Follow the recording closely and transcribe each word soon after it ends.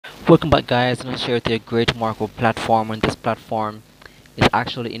Welcome back, guys. I'm going to share with you a great markup platform, and this platform is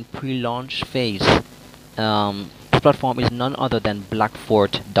actually in pre-launch phase. This platform is none other than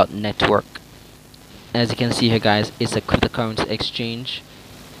Blackfort.network. As you can see here, guys, it's a cryptocurrency exchange,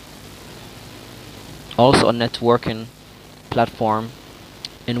 also a networking platform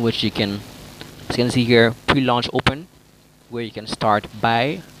in which you can, as you can see here, pre-launch open, where you can start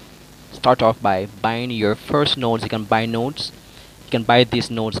off by buying your first nodes. You can buy nodes. You can buy these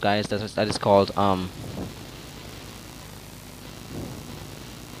nodes, guys. That is called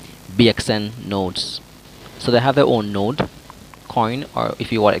BXN nodes. So they have their own node coin, or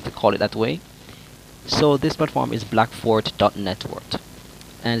if you want to call it that way. So this platform is Blackfort.network,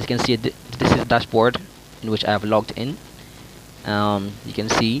 and as you can see, this is the dashboard in which I have logged in. You can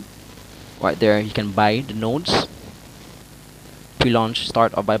see right there, you can buy the nodes. Pre-launch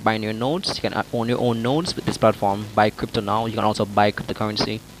start off by buying your nodes. You can own your own nodes with this platform. Buy crypto now. You can also buy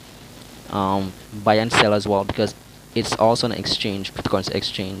cryptocurrency, buy and sell as well, because it's also an exchange, cryptocurrency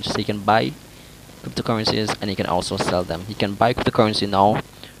exchange. So you can buy cryptocurrencies and you can also sell them. You can buy cryptocurrency now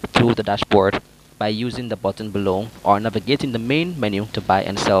through the dashboard by using the button below or navigating the main menu to buy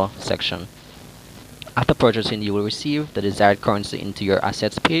and sell section. After purchasing, you will receive the desired currency into your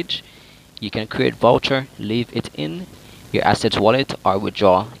assets page. You can create voucher, leave it in your assets wallet, or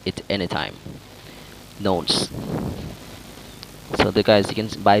withdraw it anytime. Nodes. So the guys, you can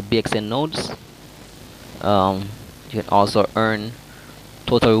buy BXN nodes. You can also earn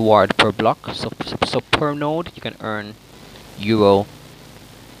total reward per block. So per node you can earn euro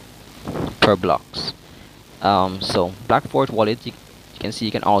per blocks. So Blackfort wallet, you can see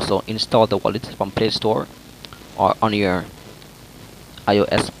you can also install the wallet from Play Store or on your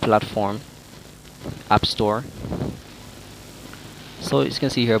iOS platform App Store. So as you can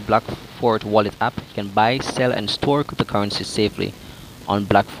see here, Blackfort wallet app. You can buy, sell, and store cryptocurrency safely on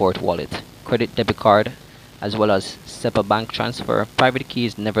Blackfort wallet. Credit, debit card, as well as SEPA bank transfer. Private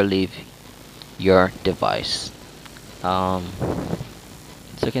keys never leave your device. So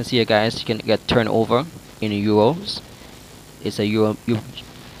you can see here, guys, you can get turnover in euros. It's a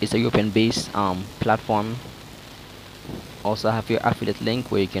European-based platform. Also have your affiliate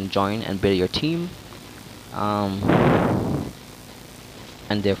link where you can join and build your team.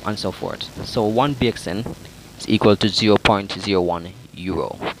 And so forth. So 1 BXN is equal to 0.01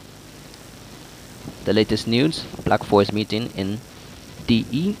 euro. The latest news: Blackfort meeting in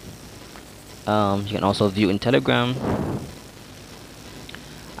DE. You can also view in Telegram.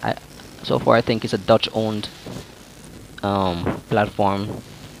 So far, I think it's a Dutch-owned platform,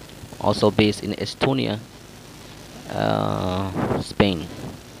 also based in Estonia, Spain.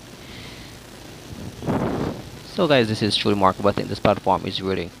 So guys, this is truly remarkable. I think this platform is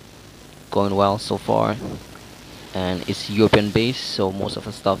really going well so far, and it's European based, so most of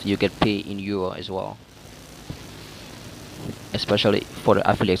the stuff you get paid in euro as well, especially for the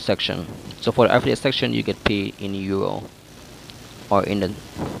affiliate section. So for the affiliate section you get paid in euro, or in the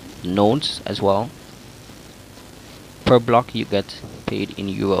nodes as well. Per block you get paid in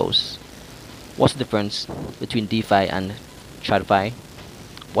euros. What's the difference between DeFi and TradFi?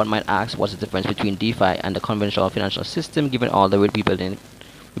 One might ask, what's the difference between DeFi and the conventional financial system, given all the rebuilding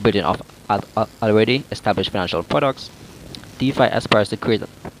of already established financial products? DeFi aspires to create a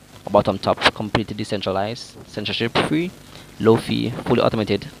bottom-top, completely decentralized, censorship-free, low-fee, fully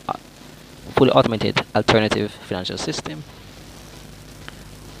automated alternative financial system,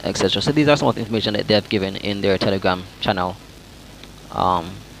 etc. So these are some of the information that they have given in their Telegram channel,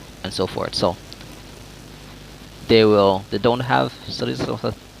 and so forth. So they don't have, so this is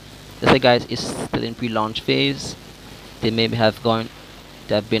also, this guys is still in pre-launch phase. They have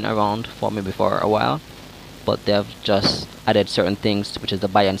been around for maybe for a while, but they have just added certain things, which is the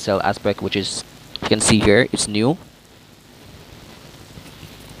buy and sell aspect, which is, you can see here, it's new.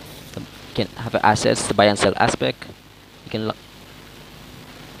 You can have assets, the buy and sell aspect. You can,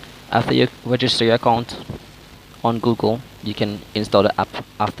 after you register your account on Google, you can install the app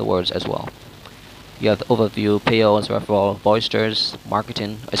afterwards as well. You have the overview, payouts, referral, boosters,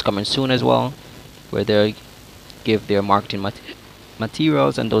 marketing is coming soon as well, where they give their marketing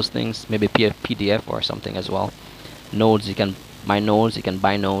materials and those things, maybe PDF or something as well. Nodes, you can buy nodes, you can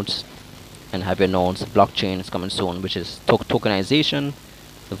buy nodes and have your nodes. Blockchain is coming soon, which is tokenization,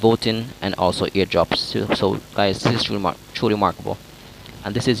 voting, and also airdrops. So guys, this is truly remarkable.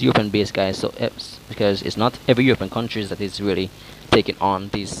 And this is European based, guys, so because it's not every European countries that is really taking on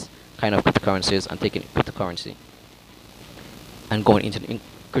these kind of cryptocurrencies and taking cryptocurrency and going into the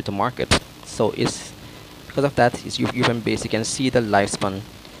crypto market. So it's because of that, it's European based. You can see the lifespan.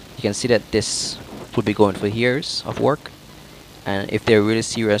 You can see that this will be going for years of work, and if they're really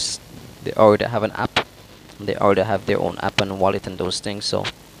serious, they already have an app, they already have their own app and wallet and those things. So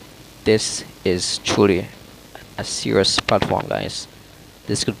this is truly a serious platform, guys.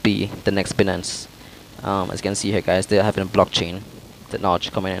 This could be the next Binance. As you can see here, guys, they're having a blockchain technology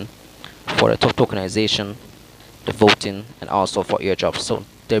coming in for the tokenization, the voting, and also for airdrops. So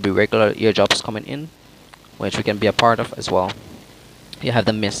there'll be regular airdrops coming in, which we can be a part of as well. You have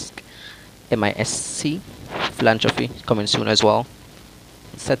the MISC philanthropy coming soon as well.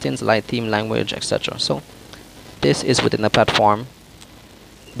 Settings, light theme, language, etc. So this is within the platform.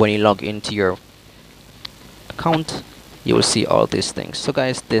 When you log into your account, you will see all these things. So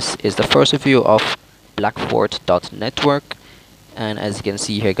guys, this is the first review of Blackfort.network, and as you can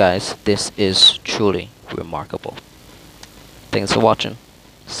see here, guys, this is truly remarkable. Thanks for watching.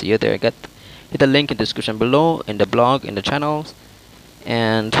 See you there. Hit the link in the description below, in the blog, in the channels,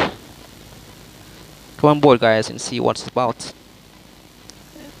 and come on board, guys, and see what it's about.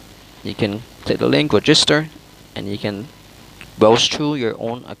 You can click the link, register, and you can browse through your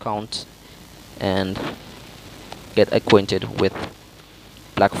own account and get acquainted with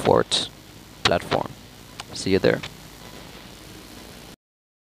Blackfort platform. See you there.